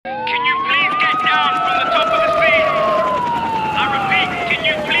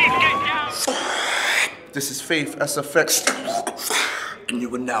This is Faith SFX, and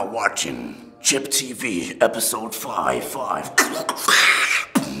you are now watching ChipTV episode 5.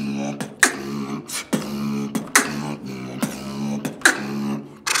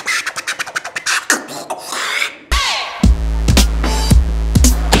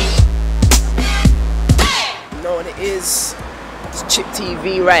 You know what it is? It's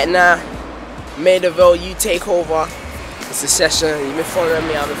ChipTV right now. Maida Vale, you take over. It's a session. You've been following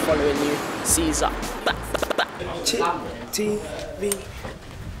me, I've been following you. Caesar. ChipTV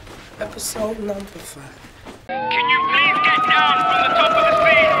episode number 5. Can you please get down from the top of the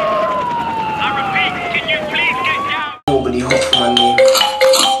stage? I repeat, can you please get down? Nobody hot for my name.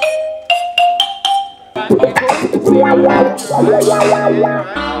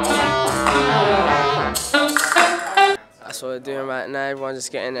 That's what we're doing right now. Everyone's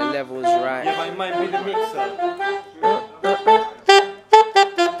just getting their levels right. Yeah, but it might be the mixer.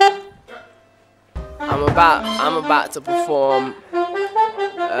 I'm about to perform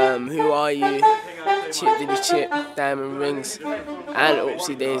Who Are You? Chip Diddy Chip, Diamond Rings, and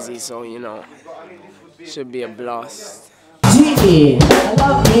Oopsie Daisy, so you know, should be a blast. Gee, I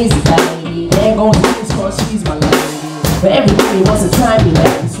love music, baby. They ain't gon' do this cause she's my lady. But everybody wants a time me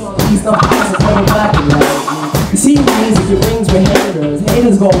like this one. These no eyes are everybody like me. You see music, it brings me haters.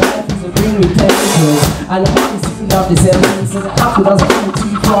 Haters gon' laugh, it bring me pleasures. I know how to love this element, so the apple doesn't come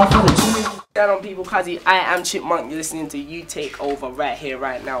too far for the tree. Down on people, Kazi, I am Chipmunk. You're listening to You Take Over right here,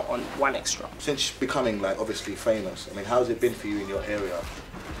 right now on One Extra. Since becoming like obviously famous, I mean, how's it been for you in your area?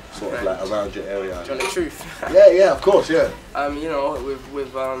 Sort of like around your area. Do you want the truth? Yeah, of course, yeah. You know,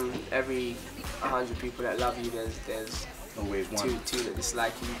 with every 100 people that love you, there's Always one. two that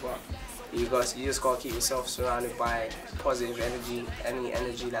dislike you, but you just gotta keep yourself surrounded by positive energy. Any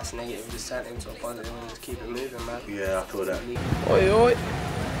energy that's negative, just turn it into a positive and just keep it moving, man. Yeah, I feel that. Oi, oi.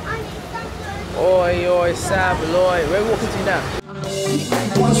 Oi, oi, Sabaloy. Where are we walking to now?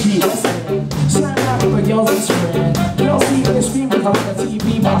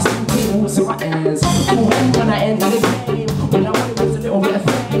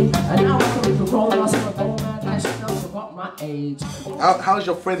 How's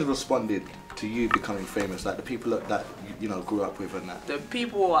your friends responded to you becoming famous? Like the people that you know grew up with and that. The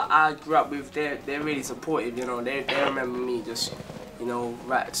people I grew up with, they're really supportive. You know, they remember me just, you know,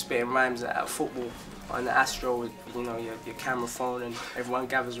 spitting rhymes at football on the Astro with, you know, your camera phone, and everyone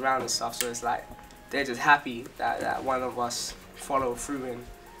gathers around and stuff. So it's like they're just happy that one of us followed through in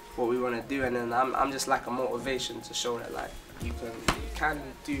what we want to do, and then I'm just like a motivation to show that like you can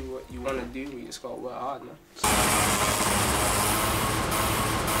do what you want to do. You just gotta work hard, man.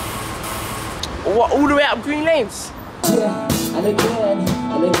 What, all the way up Green Lanes? Yeah, and again,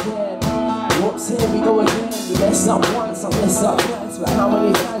 whoops, here we go again. We mess up once, I mess up twice, but how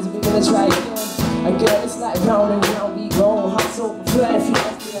many times are we gonna try again? Again, it's like round and round we go. Hustle, fly, if you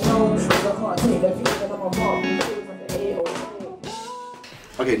left me alone, I can't take that feeling on my mom.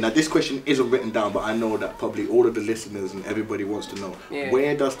 Okay, now this question isn't written down, but I know that probably all of the listeners and everybody wants to know. Yeah.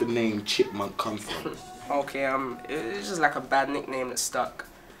 Where does the name Chipmunk come from? Okay, it's just like a bad nickname that stuck.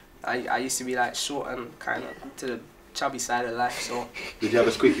 I used to be like short and kind of to the chubby side of life, so. Did you have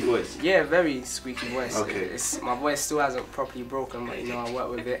a squeaky voice? Yeah, very squeaky voice. Okay. My voice still hasn't properly broken, but you know, I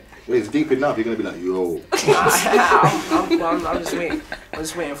work with it. Wait, it's deep enough, you're gonna be like, yo. I'm just waiting. I'm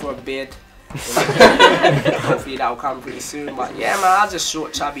just waiting for a beard. Hopefully that'll come pretty soon. But yeah, man, I was just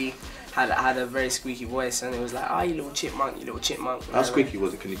short, chubby. Had a very squeaky voice, and it was like, oh, you little chipmunk, you little chipmunk. How squeaky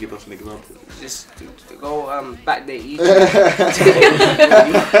was it? Can you give us an example? Just to go back there, YouTube.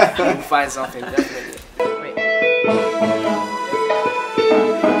 You'll find something, definitely. Wait.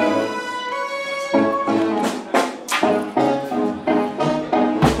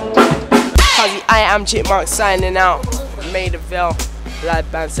 I am Chipmunk signing out. Maida Vale, live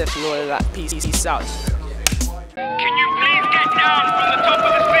band session, all of that. Peace out. Can you